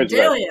y'all going to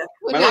do?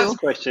 My last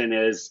question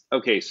is,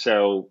 okay,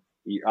 so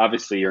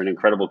obviously you're an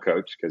incredible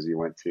coach because you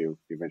went to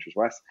New Ventures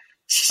West.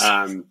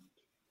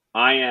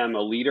 I am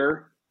a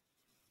leader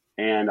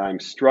and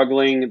I'm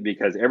struggling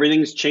because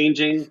everything's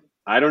changing.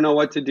 I don't know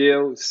what to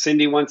do.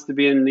 Cindy wants to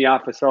be in the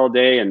office all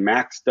day and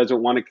Max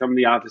doesn't want to come to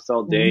the office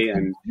all day.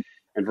 And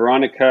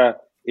Veronica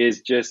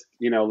is just,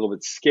 a little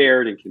bit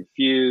scared and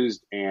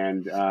confused.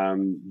 And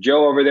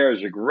Joe over there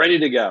is like ready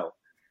to go.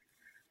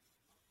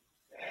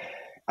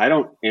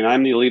 I'm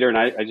the leader and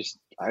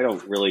I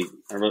don't really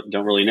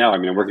know. I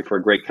mean, I'm working for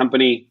a great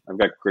company. I've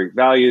got great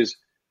values.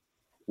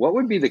 What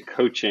would be the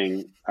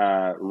coaching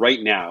right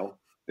now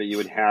that you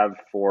would have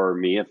for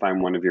me if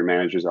I'm one of your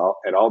managers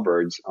at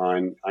Allbirds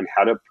on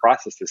how to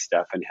process this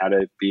stuff and how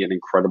to be an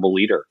incredible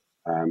leader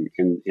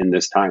in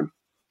this time?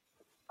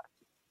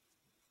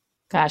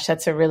 Gosh,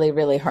 that's a really,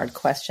 really hard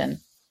question.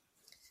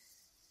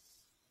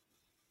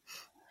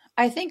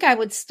 I think I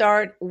would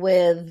start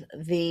with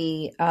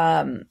the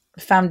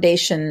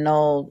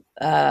foundational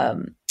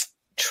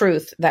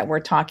truth that we're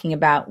talking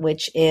about,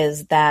 which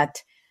is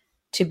that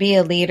to be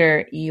a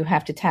leader, you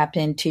have to tap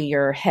into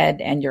your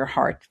head and your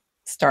heart.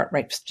 Start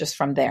right just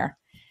from there.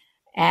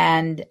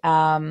 And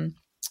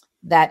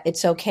that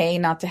it's okay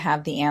not to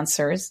have the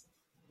answers,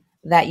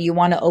 that you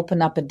want to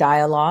open up a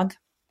dialogue,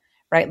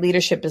 right?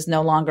 Leadership is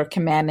no longer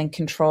command and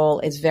control.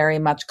 It's very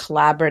much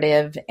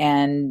collaborative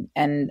and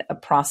a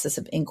process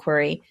of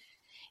inquiry.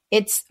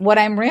 it's what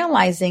I'm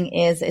realizing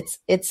is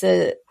it's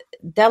a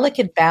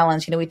delicate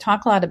balance. We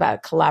talk a lot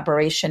about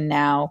collaboration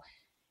now.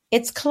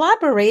 It's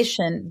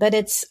collaboration, but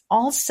it's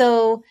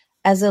also,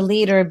 as a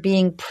leader,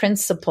 being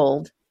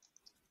principled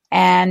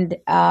and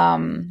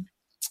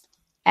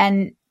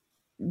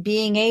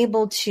being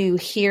able to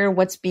hear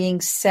what's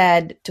being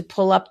said, to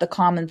pull up the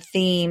common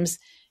themes,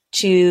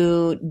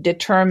 to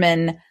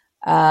determine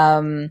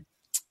a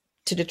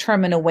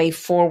way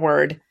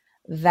forward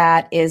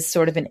that is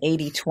sort of an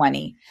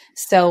 80-20.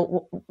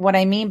 So what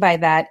I mean by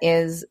that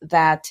is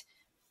that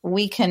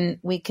we can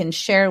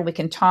share, we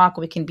can talk,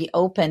 we can be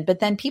open, but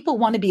then people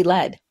want to be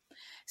led.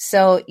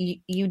 So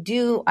you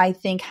do, I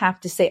think, have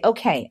to say,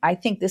 okay, I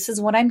think this is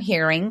what I'm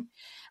hearing.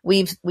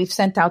 We've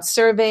sent out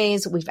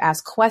surveys, we've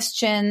asked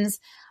questions.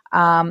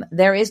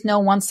 There is no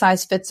one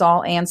size fits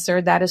all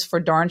answer. That is for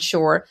darn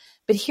sure.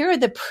 But here are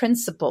the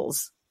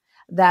principles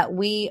that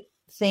we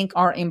think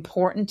are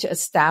important to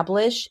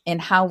establish in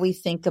how we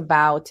think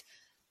about,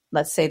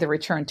 let's say, the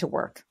return to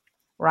work,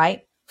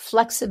 right?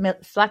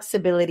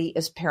 Flexibility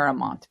is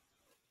paramount.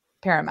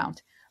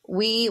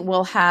 We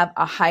will have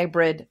a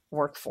hybrid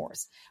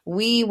workforce.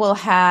 We will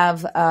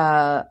have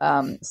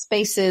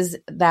spaces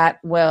that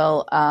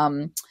will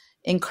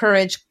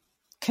encourage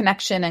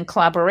connection and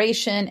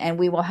collaboration, and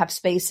we will have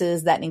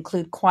spaces that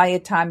include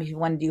quiet time if you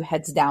want to do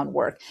heads down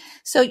work.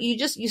 So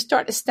you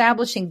start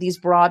establishing these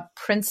broad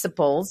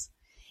principles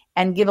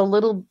and give a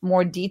little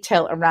more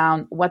detail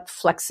around what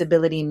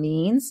flexibility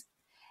means.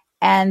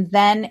 And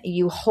then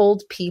you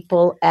hold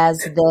people as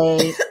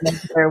they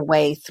make their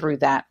way through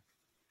that.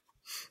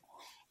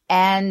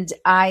 And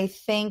I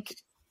think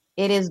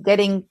it is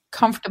getting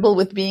comfortable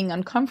with being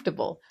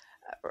uncomfortable,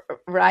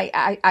 right?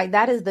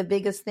 That is the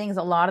biggest thing. Is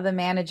a lot of the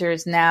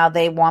managers now,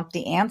 they want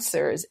the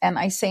answers. And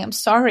I say, I'm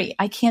sorry,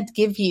 I can't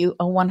give you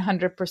a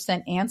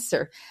 100%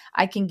 answer.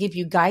 I can give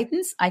you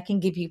guidance. I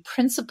can give you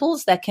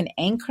principles that can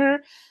anchor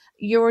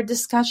your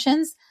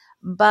discussions,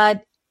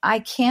 but I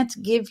can't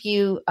give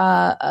you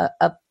a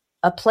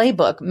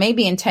playbook.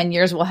 Maybe in 10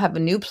 years we'll have a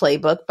new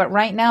playbook, but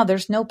right now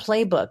there's no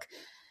playbook.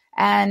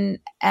 And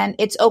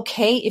it's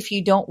okay if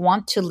you don't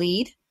want to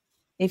lead,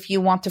 if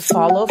you want to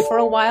follow for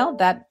a while,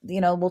 that,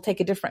 we'll take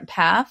a different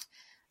path.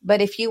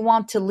 But if you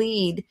want to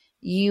lead,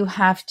 you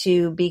have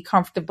to be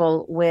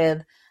comfortable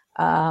with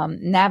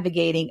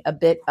navigating a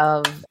bit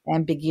of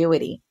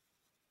ambiguity,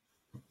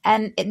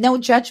 and no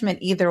judgment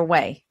either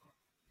way.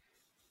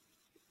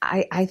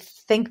 I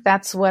think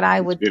that's what I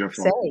would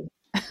say.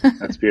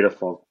 That's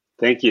beautiful.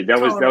 Thank you.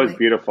 That was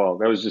beautiful.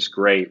 That was just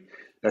great.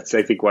 That's,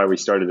 I think, why we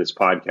started this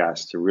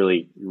podcast, to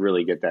really,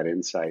 really get that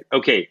insight.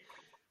 Okay.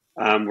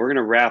 We're going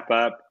to wrap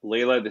up.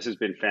 Laila, this has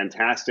been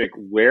fantastic.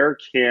 Where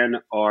can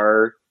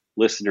our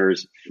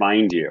listeners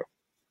find you?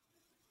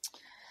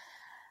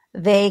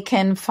 They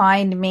can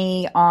find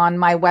me on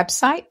my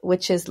website,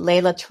 which is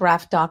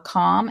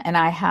lailataraf.com. And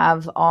I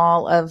have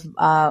all of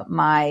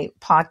my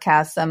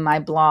podcasts and my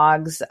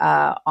blogs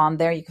on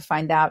there. You can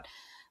find out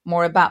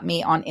more about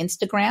me on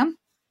Instagram,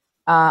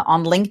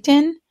 on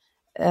LinkedIn,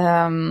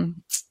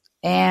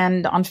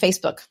 and on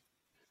Facebook.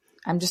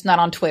 I'm just not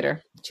on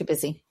Twitter. Too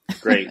busy.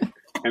 Great.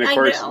 And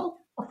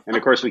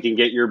of course, we can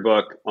get your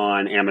book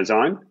on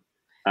Amazon.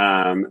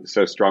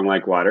 So Strong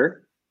Like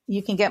Water.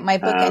 You can get my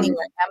book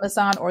anywhere,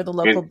 Amazon or the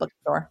local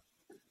bookstore.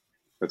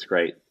 That's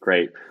great.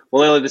 Great.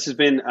 Well, Laila, this has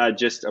been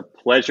just a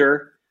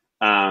pleasure.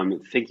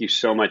 Thank you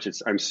so much.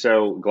 I'm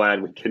so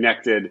glad we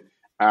connected.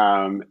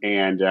 I'm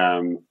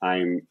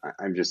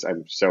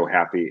so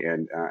happy,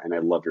 and I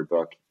love your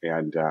book,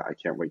 and I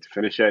can't wait to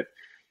finish it.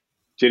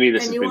 Ginny,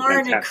 this has been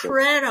fantastic. And you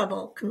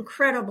are an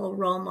incredible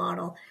role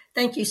model.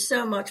 Thank you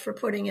so much for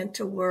putting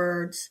into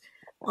words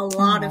a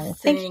lot of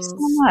things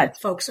that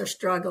folks are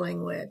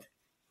struggling with.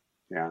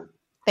 Yeah.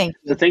 Thank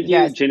you. So thank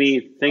you,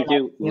 Ginny. Thank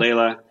you,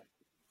 Laila.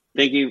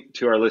 Thank you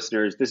to our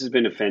listeners. This has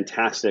been a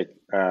fantastic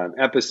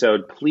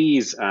episode.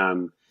 Please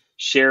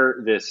share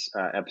this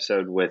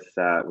episode with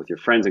your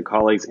friends and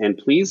colleagues, and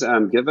please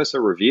give us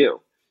a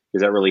review,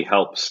 because that really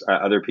helps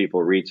other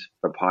people reach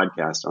the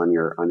podcast on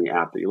the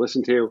app that you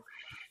listen to.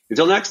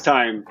 Until next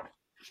time,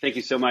 thank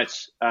you so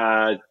much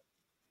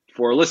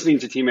for listening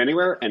to Team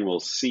Anywhere, and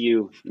we'll see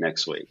you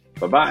next week.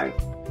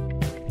 Bye-bye.